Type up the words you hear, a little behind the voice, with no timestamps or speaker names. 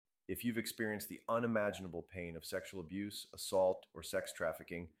If you've experienced the unimaginable pain of sexual abuse, assault, or sex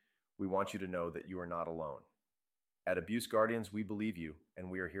trafficking, we want you to know that you are not alone. At Abuse Guardians, we believe you, and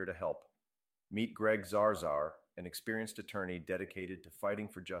we are here to help. Meet Greg Zarzaur, an experienced attorney dedicated to fighting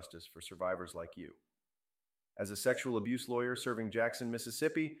for justice for survivors like you. As a sexual abuse lawyer serving Jackson,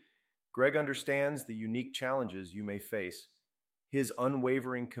 Mississippi, Greg understands the unique challenges you may face. His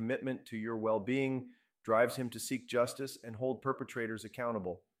unwavering commitment to your well-being drives him to seek justice and hold perpetrators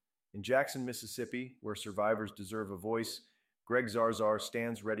accountable. In Jackson, Mississippi, where survivors deserve a voice, Greg Zarzaur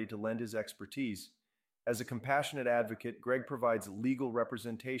stands ready to lend his expertise. As a compassionate advocate, Greg provides legal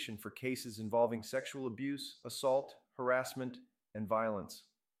representation for cases involving sexual abuse, assault, harassment, and violence.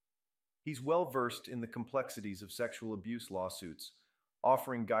 He's well versed in the complexities of sexual abuse lawsuits,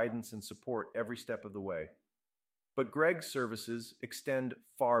 offering guidance and support every step of the way. But Greg's services extend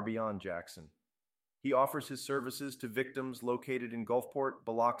far beyond Jackson. He offers his services to victims located in Gulfport,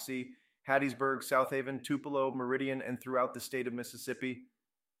 Biloxi, Hattiesburg, South Haven, Tupelo, Meridian, and throughout the state of Mississippi.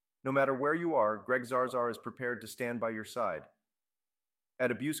 No matter where you are, Greg Zarzaur is prepared to stand by your side.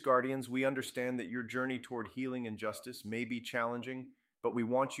 At Abuse Guardians, we understand that your journey toward healing and justice may be challenging, but we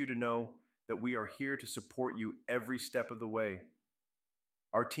want you to know that we are here to support you every step of the way.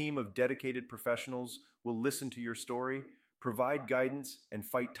 Our team of dedicated professionals will listen to your story, provide guidance, and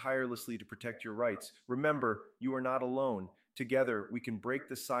fight tirelessly to protect your rights. Remember, you are not alone. Together, we can break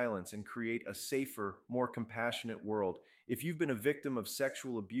the silence and create a safer, more compassionate world. If you've been a victim of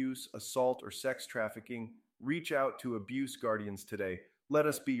sexual abuse, assault, or sex trafficking, reach out to Abuse Guardians today. Let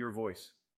us be your voice.